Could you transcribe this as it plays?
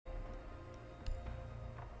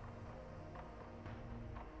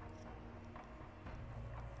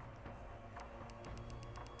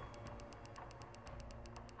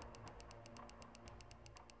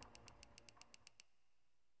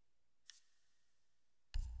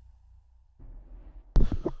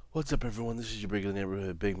What's up, everyone? This is your regular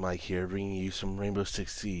neighborhood Big Mike here, bringing you some Rainbow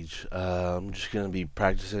Six Siege. I'm just gonna be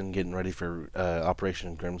practicing, getting ready for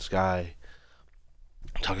Operation Grim Sky.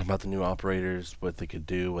 Talking about the new operators, what they could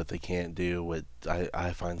do, what they can't do. What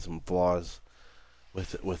I find some flaws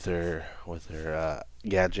with their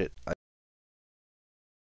gadget.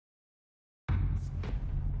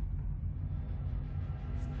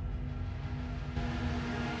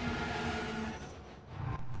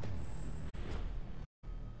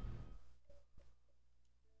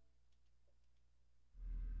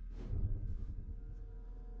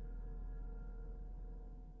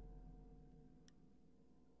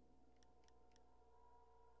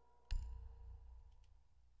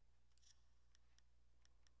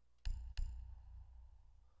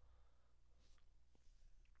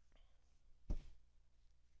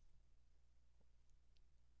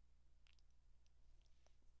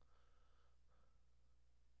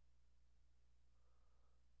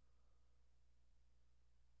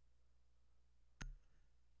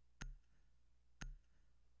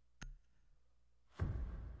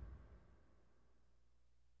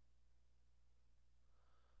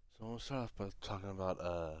 So I'm gonna start off by talking about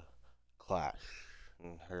Clash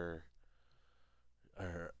and her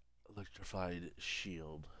electrified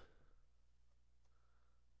shield.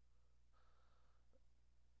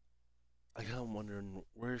 I kind of wondering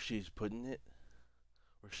where she's putting it,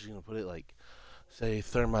 where she's gonna put it. Like, say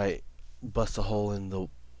Thermite busts a hole in the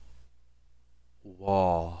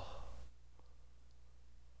wall,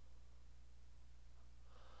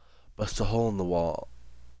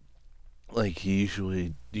 like he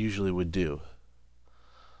usually would do.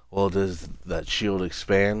 Well, does that shield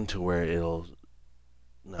expand to where it'll?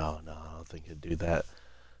 No, I don't think it'd do that.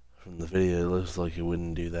 From the video, it looks like it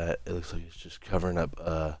wouldn't do that. It looks like it's just covering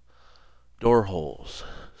up door holes.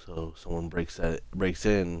 So someone breaks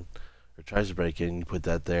in or tries to break in, you put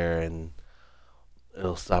that there, and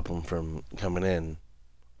it'll stop them from coming in.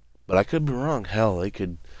 But I could be wrong. Hell, they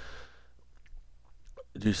could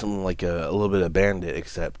do something like a little bit of Bandit,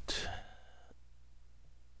 except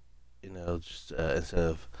just instead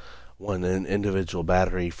of one individual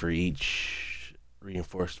battery for each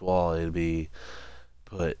reinforced wall, it'd be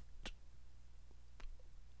put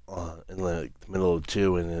in like the middle of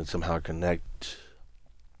two, and then somehow connect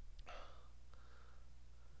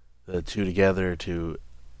the two together to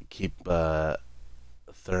keep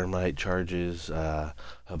thermite charges,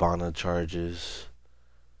 Havana charges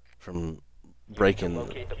from breaking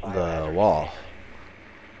the wall.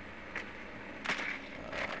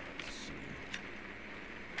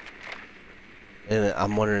 And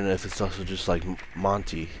I'm wondering if it's also just like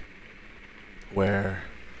Monty, where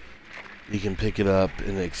you can pick it up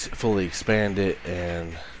and fully expand it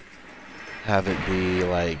and have it be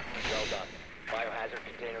like. Well done. Biohazard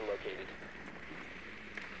container located.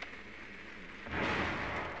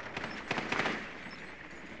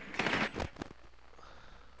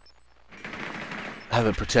 Have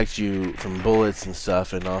it protect you from bullets and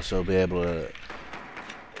stuff, and also be able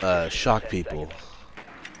to shock people.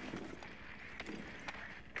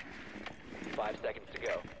 5 seconds to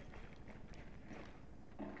go.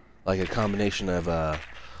 Like a combination of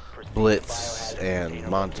Blitz and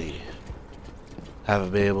Monty. Have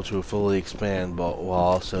it be able to fully expand, but while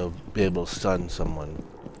also be able to stun someone.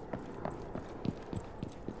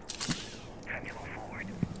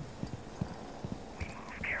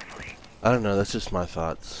 I don't know, that's just my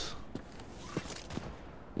thoughts.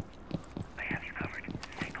 I have you covered.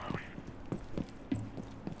 Stay close.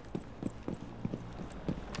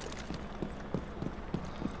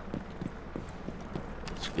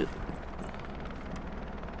 That's good.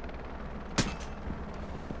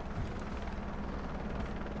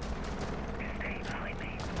 Stay behind me.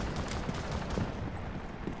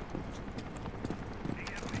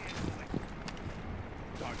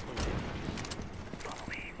 Follow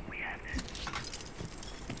me. We have this.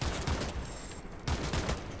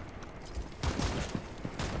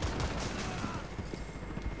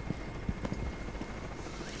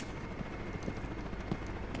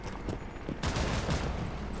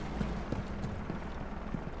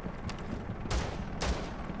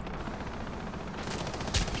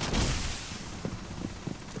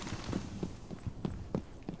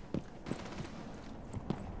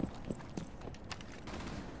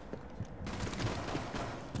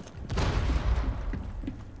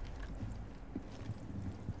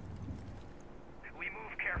 We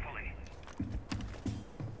move carefully.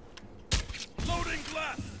 Loading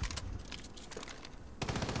glass!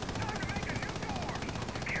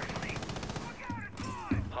 Move carefully.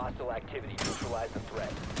 Hostile activity. Neutralize the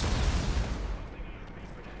threat.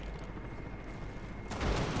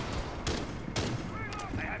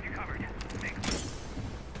 I have you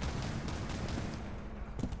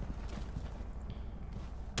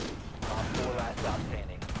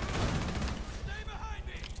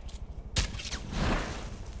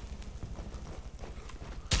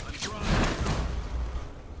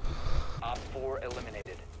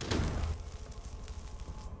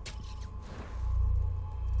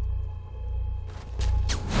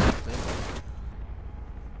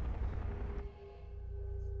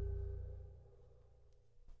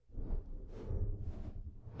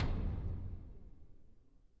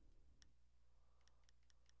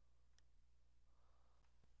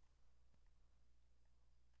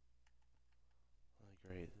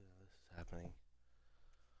great. This is happening.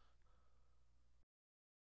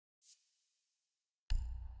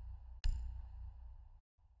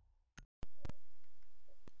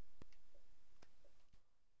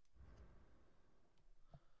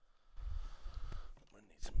 I'm gonna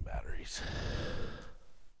need some batteries.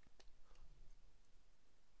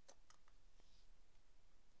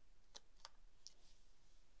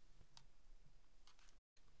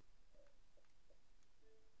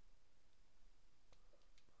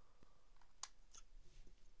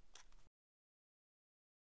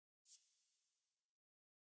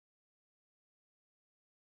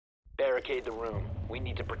 Barricade the room. We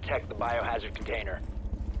need to protect the biohazard container.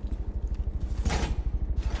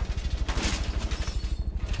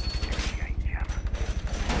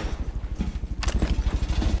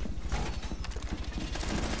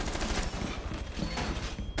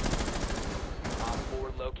 Op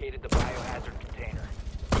 4 located the biohazard container.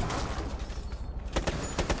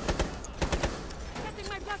 Setting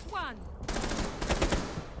my +1.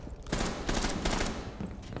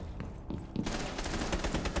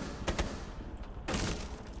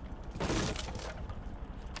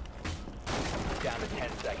 Down to 10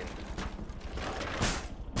 seconds.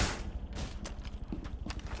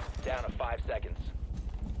 Down to 5 seconds.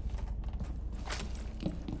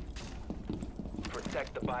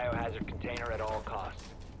 Protect the biohazard container at all costs.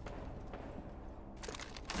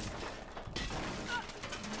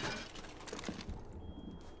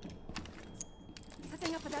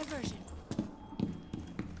 Setting up a diversion.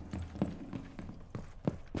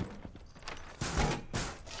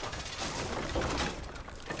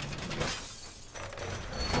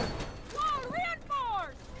 Wall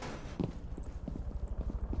reinforced!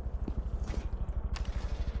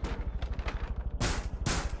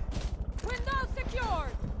 Windows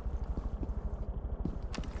secured!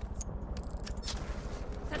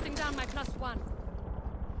 Setting down my +1.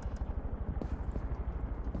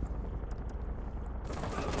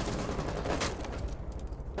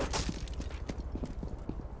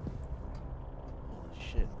 Holy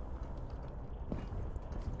shit.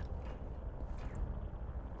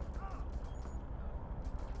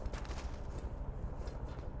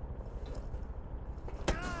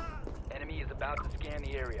 Enemy is about to scan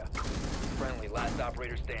the area. Friendly, last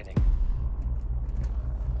operator standing.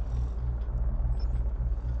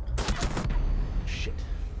 Shit.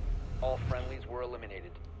 All friendlies were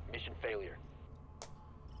eliminated. Mission failure.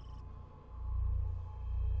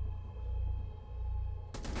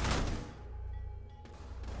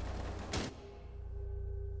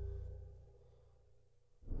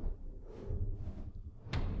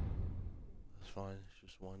 That's fine. It's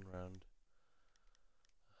just one round.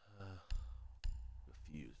 The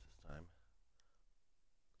fuse this time.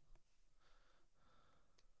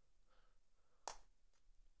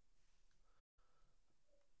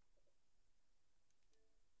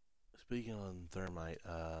 Speaking on thermite,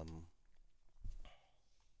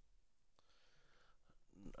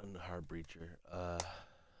 and hard breacher,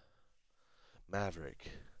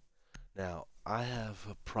 Maverick. Now, I have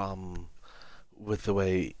a problem with the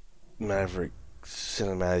way Maverick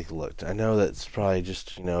cinematic looked. I know that's probably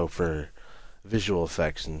just, you know, for visual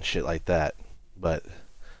effects and shit like that, but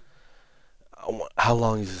how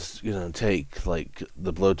long is this gonna take, like,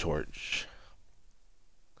 the blowtorch?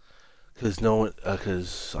 Because no one,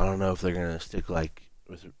 because I don't know if they're gonna stick, like,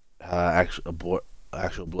 with how actual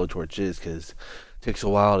blowtorch is, because it takes a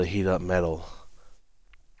while to heat up metal,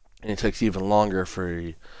 and it takes even longer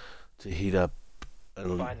to heat up a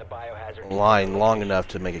Find the biohazard line long enough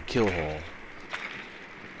to make a kill hole.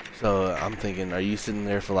 So I'm thinking, are you sitting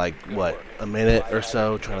there for like what, a minute or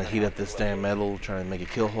so trying to heat up this damn metal, trying to make a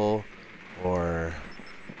kill hole, or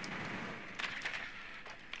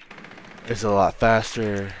is it a lot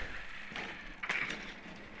faster?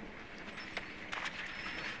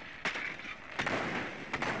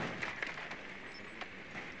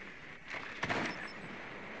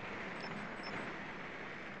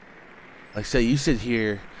 Like, say you sit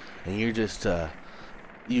here and you're just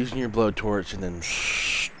using your blowtorch, and then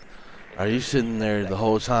are you sitting there the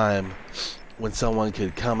whole time when someone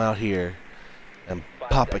could come out here and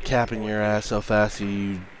pop a cap in your ass so fast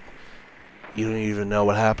you don't even know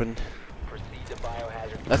what happened? Proceed to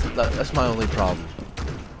biohazard. That's my only problem.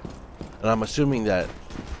 And I'm assuming that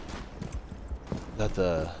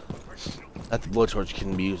the blowtorch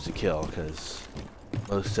can be used to kill, because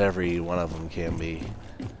most every one of them can be.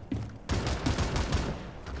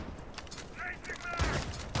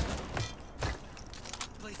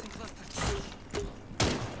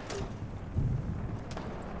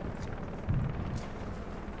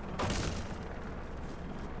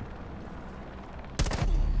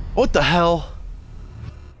 What the hell?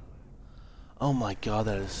 Oh my god,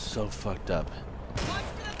 that is so fucked up. Watch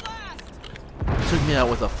for the blast! Took me out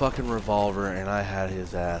with a fucking revolver and I had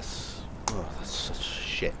his ass. Oh, that's such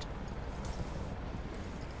shit.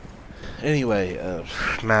 Anyway,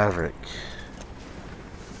 Maverick.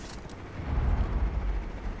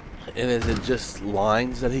 And is it just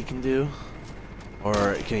lines that he can do?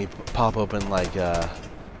 Or can he pop open like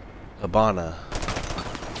Habana?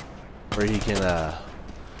 Where he can,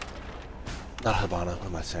 not Habana, what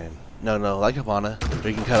am I saying? No, like Habana.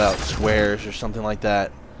 Where he can cut out squares or something like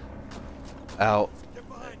that out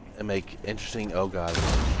and make interesting, oh god,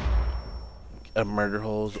 murder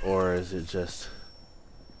holes, or is it just,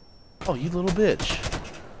 oh, you little bitch.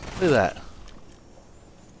 Look at that.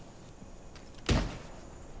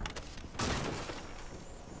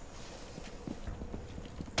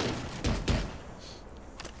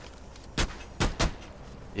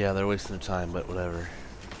 Yeah, they're wasting their time, but whatever.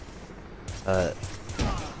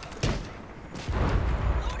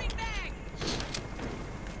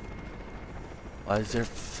 Why is there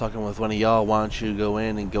fucking with one of y'all? Why don't you go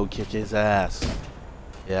in and go kick his ass?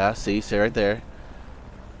 Yeah, see, stay right there.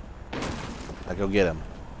 Now go get him.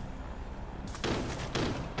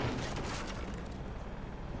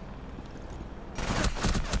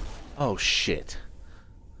 Oh shit.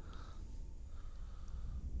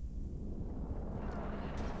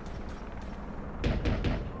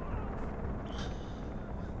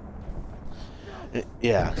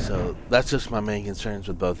 Yeah, so that's just my main concerns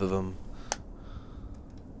with both of them.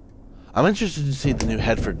 I'm interested to see the new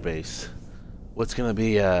Headford base. What's gonna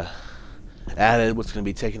be added, what's gonna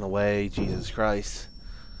be taken away, Jesus Christ.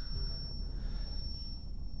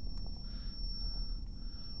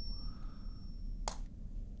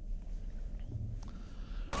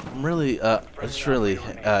 I'm really,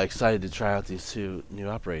 excited to try out these two new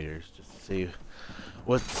operators, just to see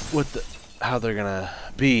how they're gonna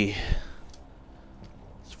be.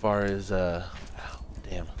 As far as, oh,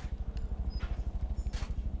 damn.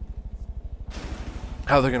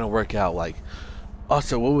 How they're gonna work out, like,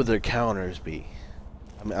 also, what would their counters be?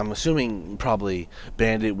 I mean, I'm assuming probably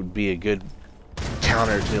Bandit would be a good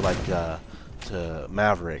counter to, like, to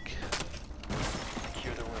Maverick.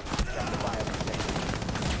 Secure the room. Stop the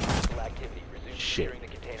biocontainer. Hostile activity. Resume Shit. securing the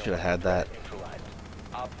container. Should have had that. Neutralized.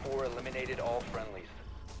 Op 4 eliminated all friendlies.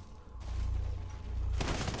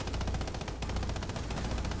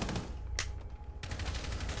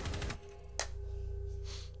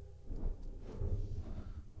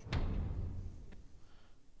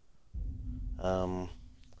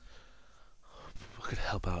 What could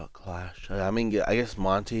help out Clash? I mean, I guess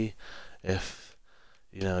Monty, if,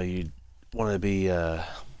 you know, you want to be, oh,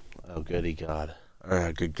 goody God.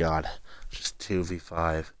 Or, good God. Just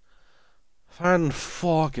 2v5.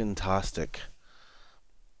 Fan-fucking-tastic.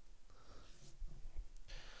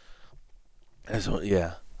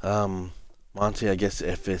 Yeah. Monty, I guess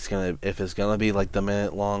if it's gonna be like the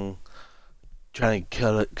minute-long, trying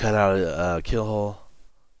to cut out a kill hole,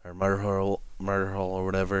 or murder hole, or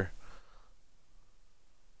whatever.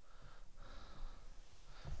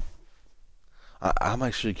 I'm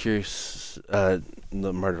actually curious, the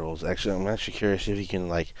murder holes. Actually, I'm actually curious if you can,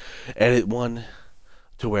 like, edit one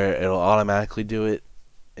to where it'll automatically do it,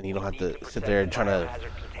 and you don't have to sit there and try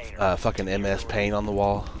to, fucking MS Paint on the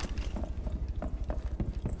wall.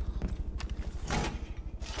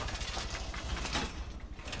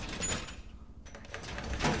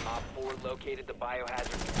 Op 4 located the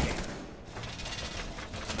biohazard container.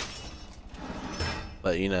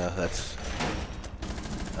 But, you know,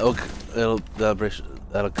 that'll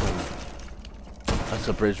come. That's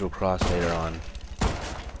a bridge we'll cross later on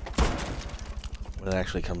when it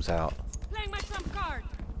actually comes out. Playing my trump card.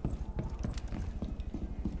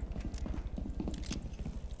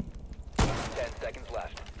 10 seconds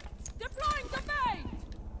left. Deploying the bait.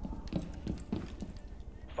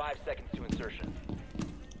 5 seconds to insertion.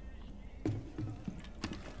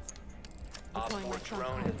 Op Deploying 4 my trump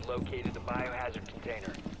drone card. has located the biohazard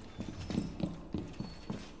container.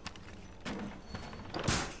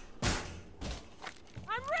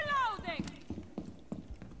 I'm reloading.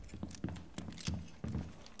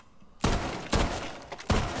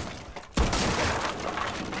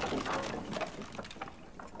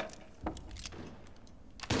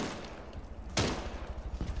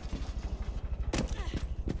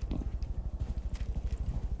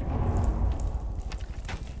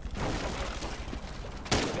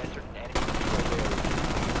 You've entered an enemy controlled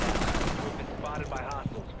area.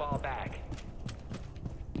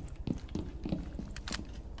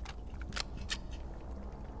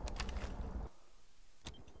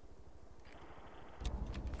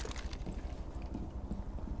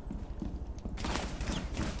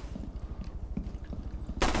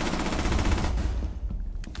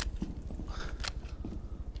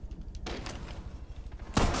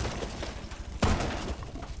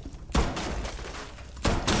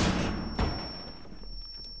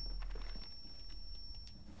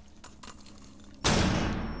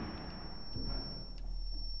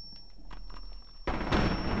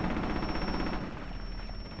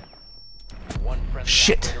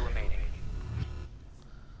 Shit! Operator remaining.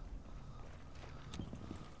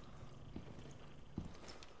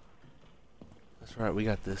 That's right, we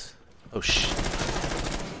got this. Oh shit.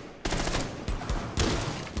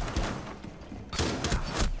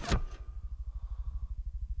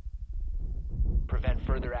 Prevent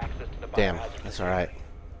further access to the Damn, biohazard that's container. alright.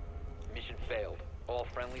 Mission failed. All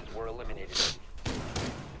friendlies were eliminated.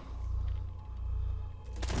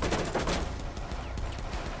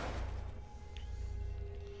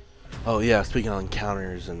 Oh yeah, speaking on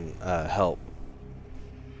counters and help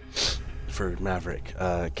for Maverick.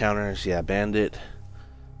 Counters, yeah, Bandit.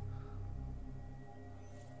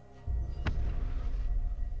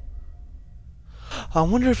 I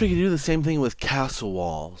wonder if we could do the same thing with castle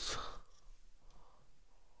walls.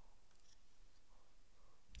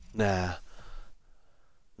 Nah.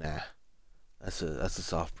 That's a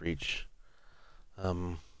soft breach.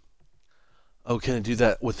 Oh, can it do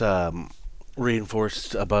that with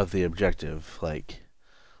reinforced above the objective, like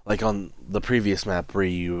on the previous map where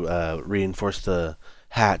you reinforced the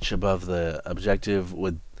hatch above the objective?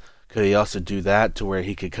 Could he also do that to where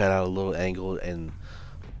he could cut out a little angle and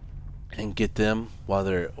get them while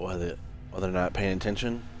they're not paying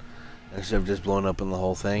attention, instead of just blowing up in the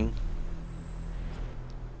whole thing?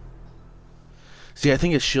 See, I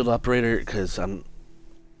think it's shield operator, because I'm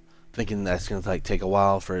thinking that's gonna take a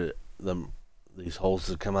while for these holes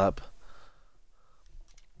to come up.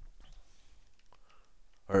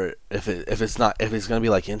 Or if it's gonna be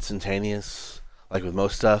like instantaneous, like with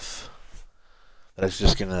most stuff, that it's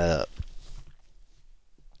just gonna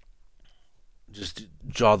just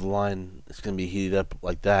draw the line. It's gonna be heated up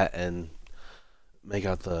like that and make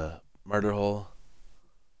out the murder hole.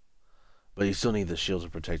 But you still need the shield to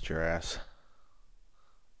protect your ass.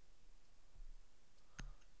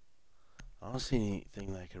 I don't see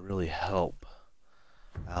anything that could really help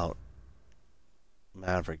out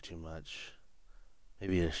Maverick too much.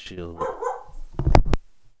 Maybe a shield.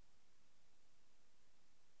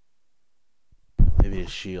 Maybe a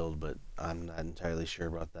shield, but I'm not entirely sure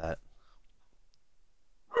about that.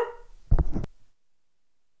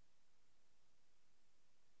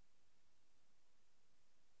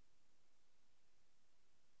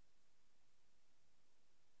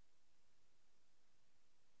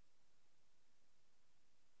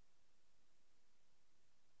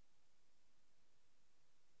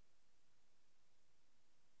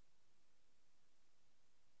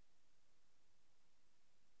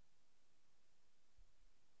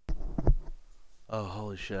 Oh,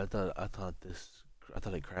 holy shit! I thought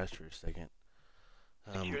it crashed for a second.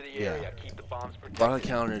 Secure the yeah. area. Keep the bombs A lot of protected.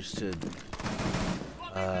 counters to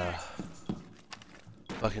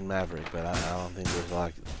fucking Maverick, but I don't think there's a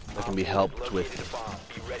lot that can be helped Located with. the bomb.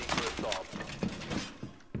 Be ready for assault.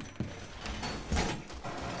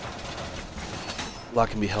 A lot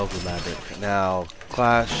can be helped with Maverick. Now,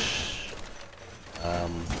 Clash.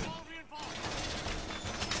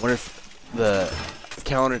 Wonder if the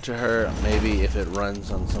counter to her, maybe if it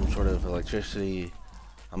runs on some sort of electricity.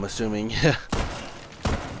 I'm assuming.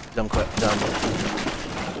 dumb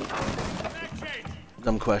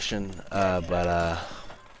question.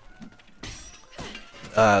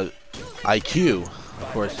 IQ,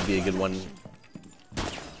 of course, would be a good one.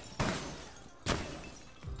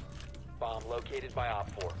 Bomb located by Op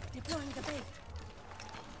 4. Deploying the bait.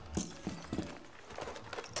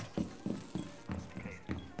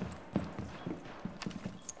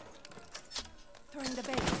 Throwing the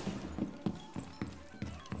bait.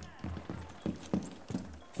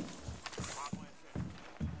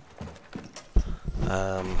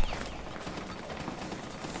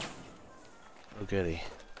 Oh goody.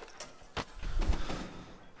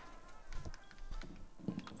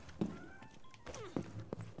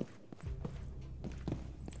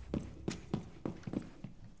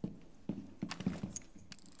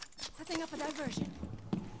 Setting up a diversion.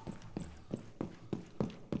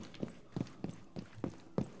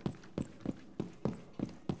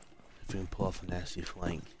 If we can pull off a nasty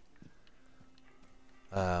flank.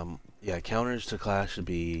 Yeah, counters to Clash would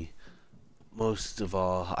be most of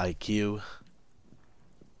all IQ.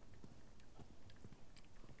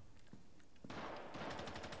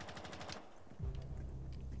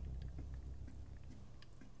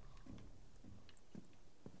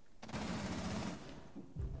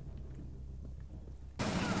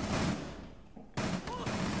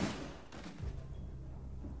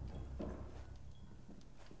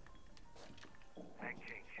 Mag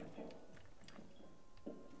change.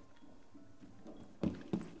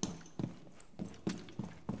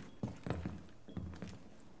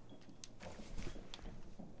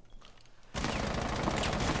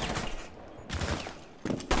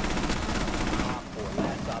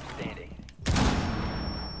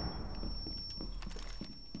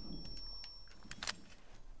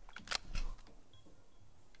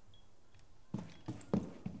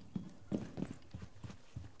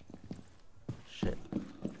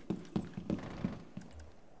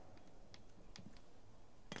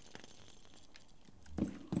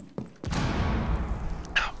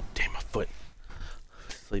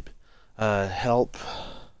 Help.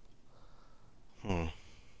 I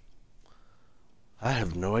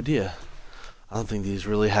have no idea. I don't think these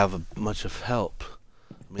really have much of help.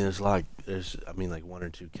 I mean, like one or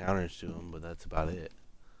two counters to them, but that's about it.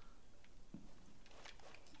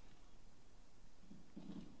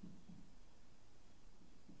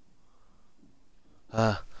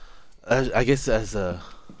 I guess as a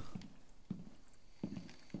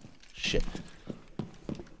shit.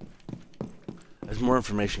 As more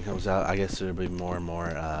information comes out, I guess there'll be more and more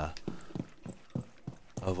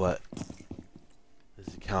of what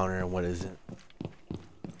is a counter and what isn't.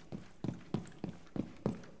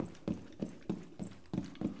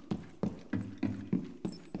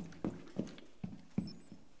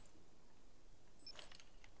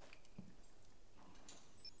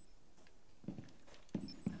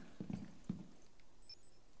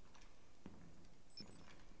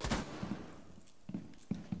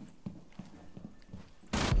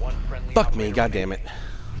 One friendly Fuck me, operator goddammit. remaining.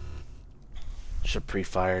 Should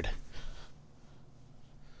pre-fired.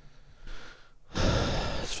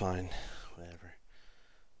 It's fine. Whatever.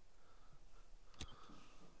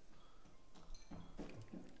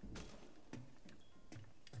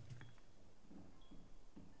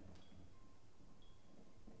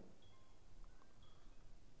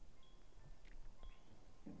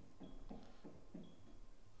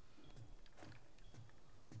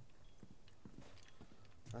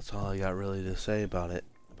 That's all I got really to say about it.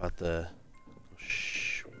 About the...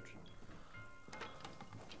 Shoot.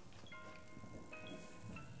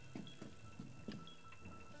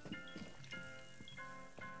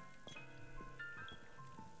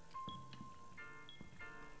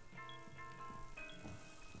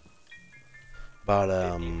 About,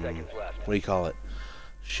 15 seconds left. what do you call it?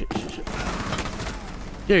 Shit.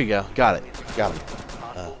 Here you go. Got it. Got it.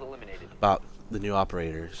 Hostiles eliminated. About the new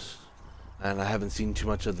operators. And I haven't seen too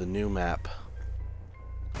much of the new map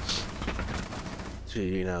to,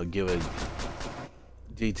 you know, give a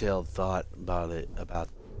detailed thought about it, about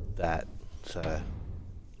that. So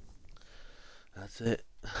that's it.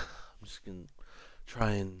 I'm just gonna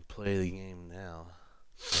try and play the game now.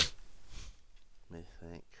 Let me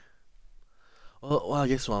think. Well, I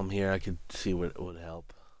guess while I'm here, I could see what would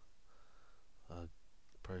help.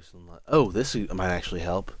 Person like, oh, this might actually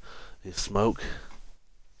help. The smoke.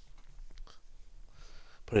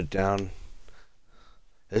 Put it down.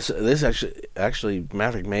 This actually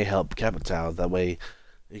Maverick may help Capitao. That way,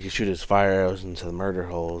 you can shoot his fire arrows into the murder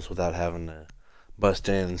holes without having to bust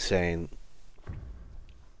in and saying,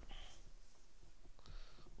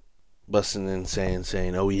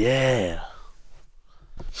 "Oh yeah,"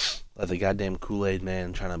 like the goddamn Kool-Aid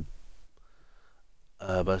man trying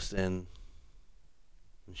to bust in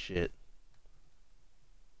and shit.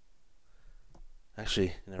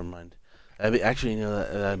 Actually, never mind. Actually, you know,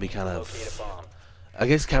 that'd be kind Locate a of... bomb. I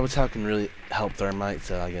guess Capitao can really help Thermite,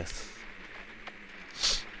 so I guess...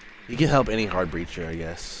 He can help any hard breacher, I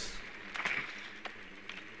guess.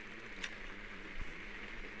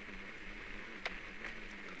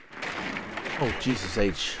 Oh, Jesus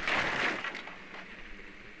H.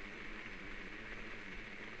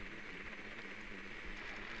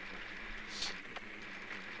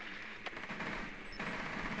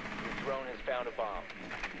 Your drone has found a bomb.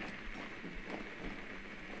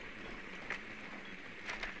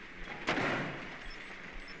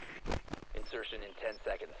 Insertion in 10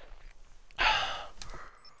 seconds.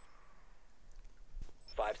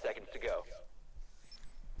 5 seconds to go.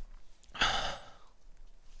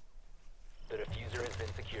 The diffuser has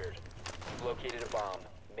been secured. You've located a bomb.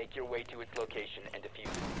 Make your way to its location and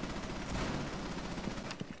defuse it.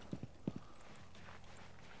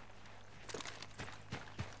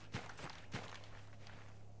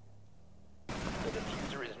 The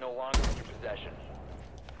diffuser is no longer in your possession.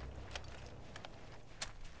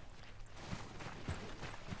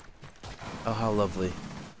 Oh, how lovely.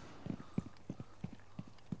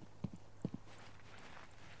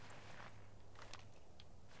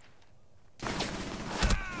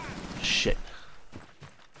 Shit.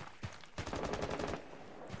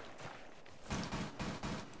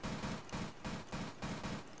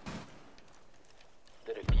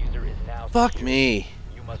 The diffuser is now Fuck secured. me.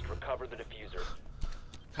 You must recover the diffuser.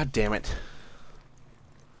 God damn it.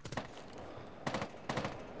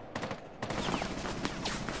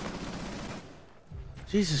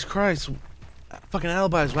 Jesus Christ. Fucking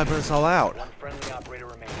alibi is wiping us all out. One friendly operator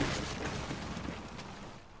remaining.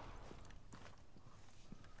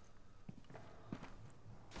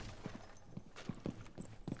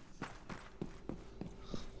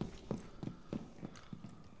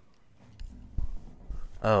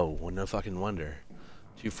 Oh, well, no fucking wonder.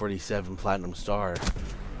 247 Platinum Star.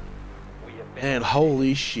 And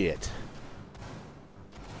holy shit.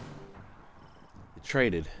 It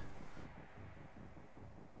traded.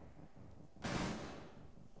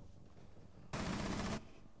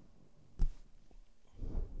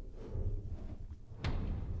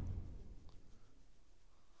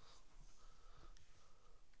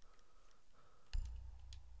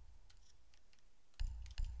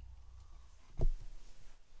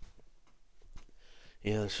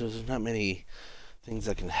 Yeah, so there's not many things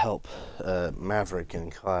that can help Maverick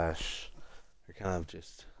and Clash. They're kind of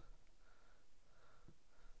just...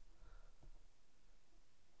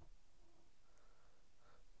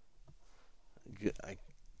 I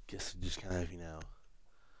guess they're just kind of, you know,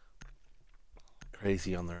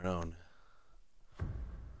 crazy on their own.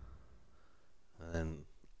 And then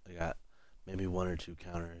they got maybe one or two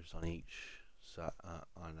counters on each side,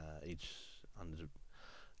 on the...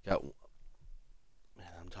 Got... Man,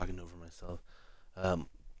 I'm talking over myself. They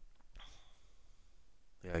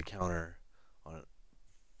got a counter on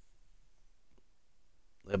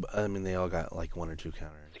it. I mean, they all got like one or two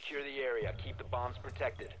counters. Secure the area. Keep the bombs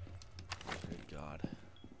protected. Good God.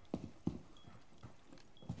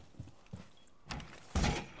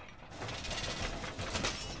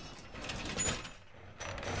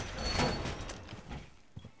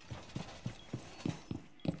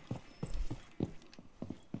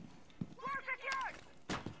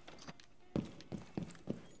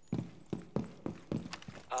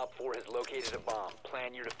 Op 4 has located a bomb.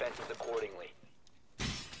 Plan your defenses accordingly.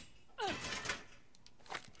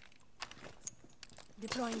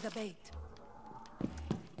 Deploying the bait.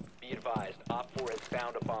 Be advised, Op 4 has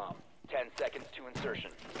found a bomb. 10 seconds to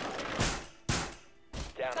insertion.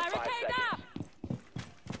 Down to 5 Barricade up!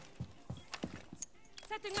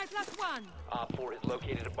 seconds. Setting my +1. Op 4 has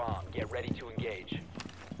located a bomb. Get ready to engage.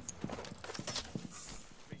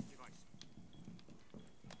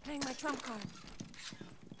 Playing my trump card.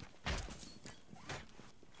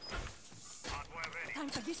 Time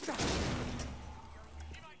for distraction.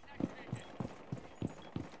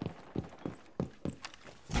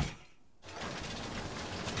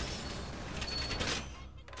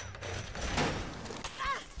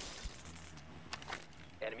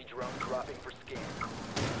 Enemy drone dropping for scan.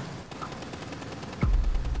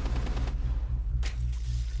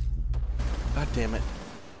 God damn it.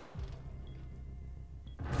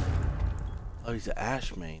 Oh, he's an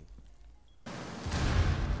Ash main. Oh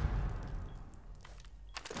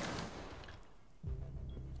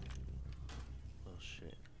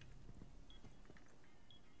shit.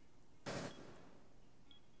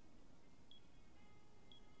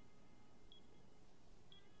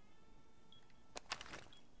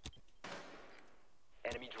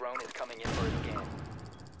 Enemy drone is coming in for a scan.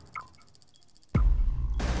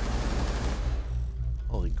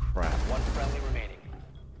 Holy crap. One friendly remaining.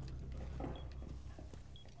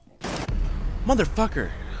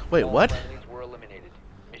 Motherfucker! Wait, All what? friendlies were eliminated.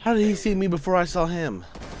 Mission How did he failure. see me before I saw him?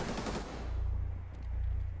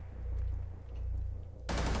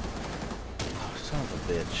 Oh, son of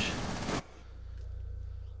a bitch.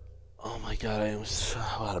 Oh my god, I am so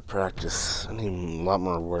out of practice. I need a lot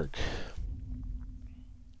more work.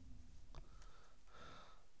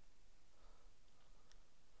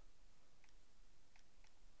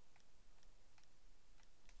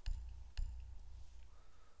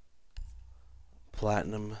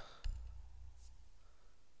 Platinum.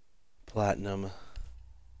 Platinum.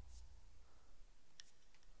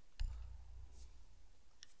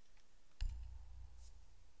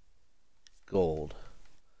 Gold.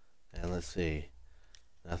 And let's see.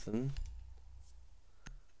 Nothing.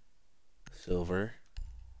 Silver.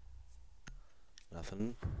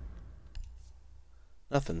 Nothing.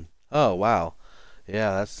 Nothing. Oh, wow.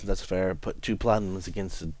 Yeah, that's fair. Put 2 platinums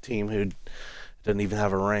against a team who doesn't even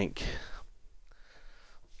have a rank.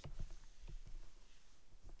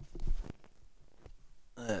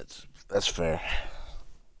 That's fair.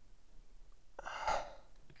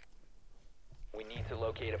 We need to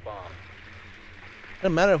locate a bomb.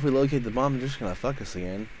 Doesn't matter if we locate the bomb, they're just gonna fuck us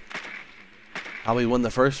again. How we won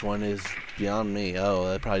the first one is beyond me. Oh,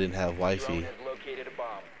 they probably didn't have Drone Wi-Fi. has located a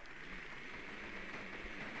bomb.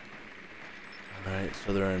 Alright,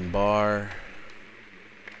 so they're in bar.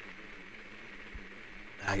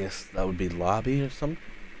 I guess that would be lobby or something.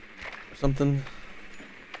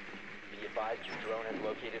 Be advised your drone has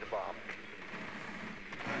located a bomb.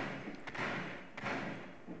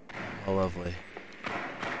 Oh, lovely.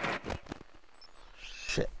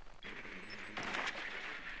 Shit.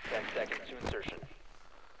 10 seconds to insertion.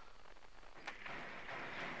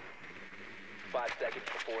 5 seconds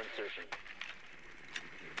before insertion.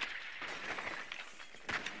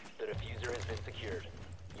 The diffuser has been secured.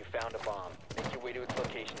 You found found a bomb. Make your way to its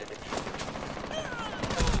location to defuse it.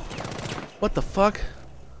 What the fuck?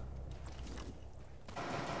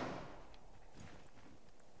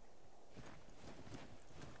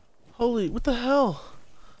 Holy, what the hell?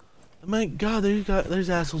 My God, these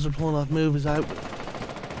assholes are pulling off moves I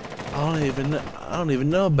don't even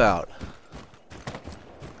know about.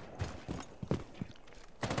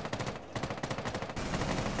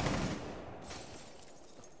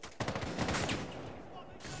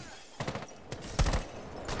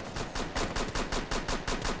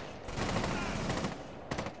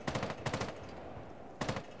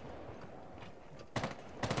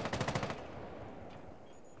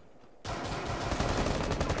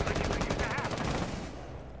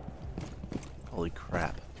 Holy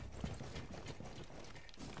crap.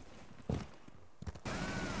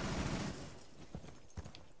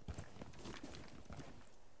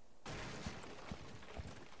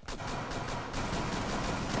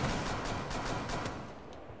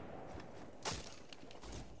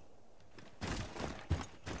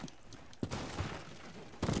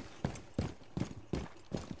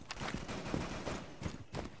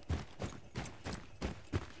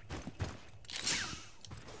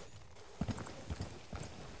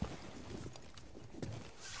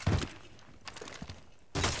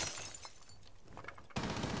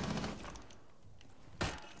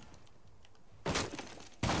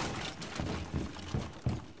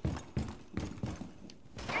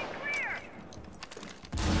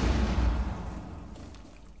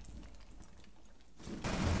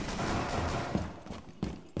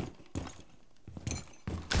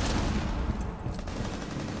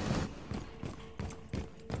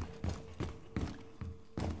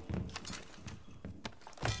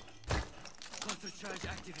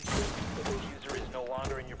 The diffuser is no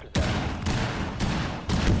longer in your possession.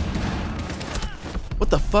 What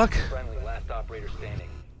the fuck? Friendly, last operator standing.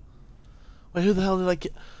 Wait, who the hell did I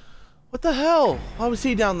get? What the hell? Why was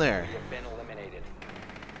he down there? You have been eliminated.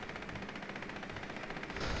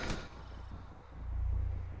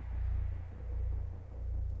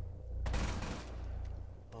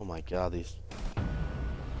 Oh my God, these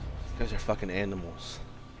guys are fucking animals.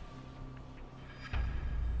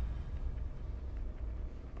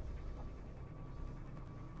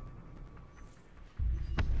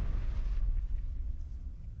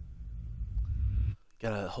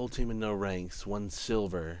 Got a whole team of no ranks, 1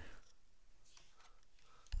 silver.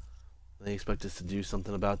 They expect us to do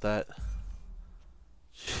something about that?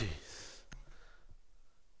 Jeez.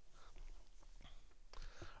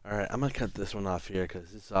 Alright, I'm gonna cut this one off here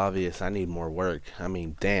because it's obvious I need more work. I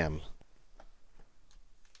mean, damn.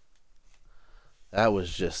 That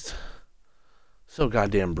was just so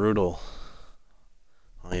goddamn brutal.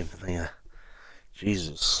 I don't even think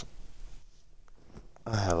Jesus.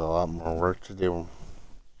 I have a lot more work to do.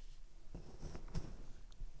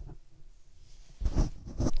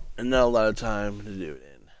 And not a lot of time to do it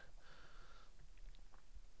in.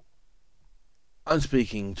 I'm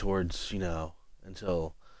speaking towards,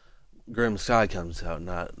 until Grim Sky comes out,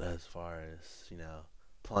 not as far as,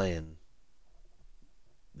 playing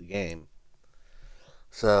the game.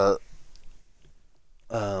 So,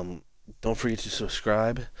 don't forget to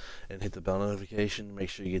subscribe and hit the bell notification. Make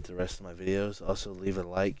sure you get the rest of my videos. Also, leave a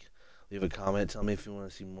like, leave a comment. Tell me if you want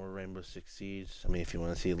to see more Rainbow Six Siege. Tell me if you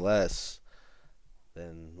want to see less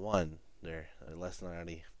than one. There, less than I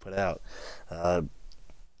already put out. Tell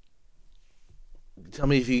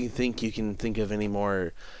me if you can think of any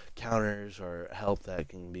more counters or help that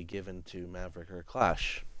can be given to Maverick or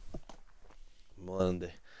Clash. I'm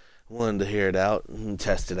willing to hear it out and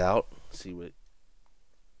test it out. See what.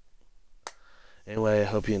 Anyway, I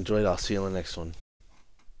hope you enjoyed. I'll see you in the next one.